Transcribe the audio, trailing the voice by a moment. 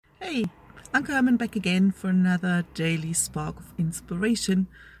Hey, Anke Herman back again for another daily spark of inspiration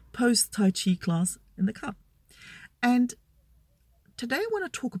post Tai Chi class in the car. And today I want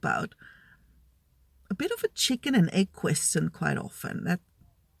to talk about a bit of a chicken and egg question quite often that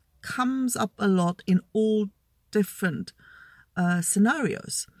comes up a lot in all different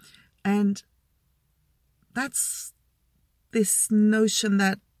scenarios. And that's this notion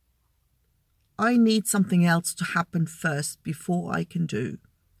that I need something else to happen first before I can do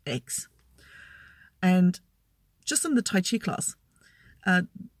X. And just in the Tai Chi class,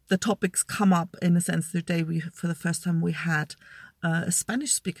 the topics come up in a sense. The day for the first time, we had a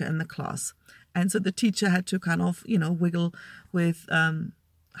Spanish speaker in the class. And so the teacher had to kind of, wiggle with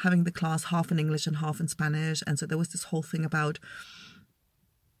having the class half in English and half in Spanish. And so there was this whole thing about,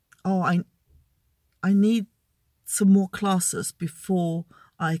 I need some more classes before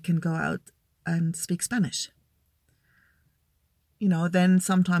I can go out and speak Spanish. Then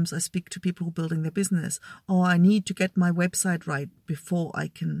sometimes I speak to people who are building their business. I need to get my website right before I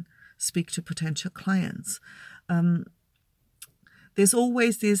can speak to potential clients. There's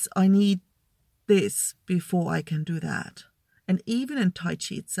always this, I need this before I can do that. And even in Tai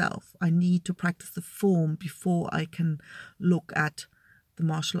Chi itself, I need to practice the form before I can look at the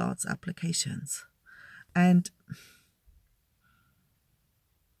martial arts applications. And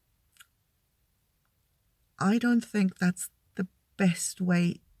I don't think that's the best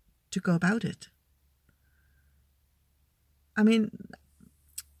way to go about it. I want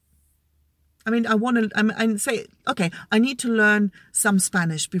to say, okay, I need to learn some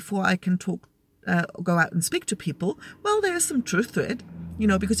Spanish before I can go out and speak to people. Well, there is some truth to it,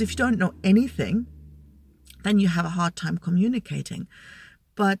 because if you don't know anything, then you have a hard time communicating.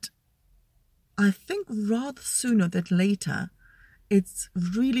 But I think rather sooner than later, it's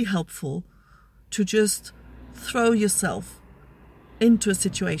really helpful to just throw yourself into a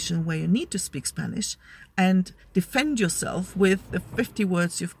situation where you need to speak Spanish and defend yourself with the 50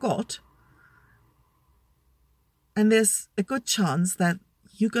 words you've got. And there's a good chance that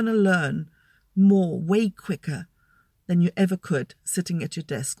you're going to learn more way quicker than you ever could sitting at your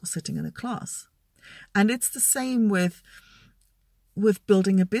desk or sitting in a class. And it's the same with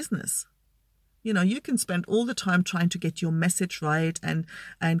building a business. You can spend all the time trying to get your message right and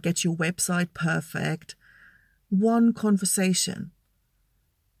get your website perfect. One conversation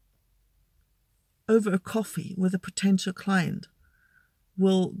over a coffee with a potential client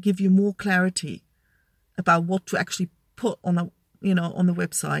will give you more clarity about what to actually put on the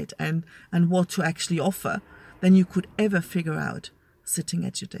website and what to actually offer than you could ever figure out sitting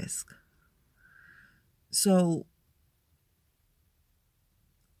at your desk. So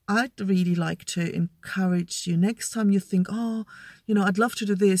I'd really like to encourage you next time you think, I'd love to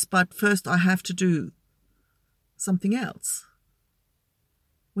do this, but first I have to do something else.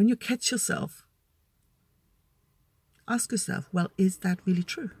 When you catch yourself, ask yourself, well, is that really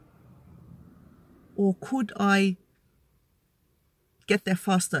true? Or could I get there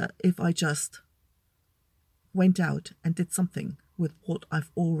faster if I just went out and did something with what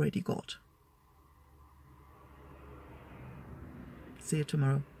I've already got? See you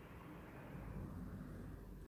tomorrow.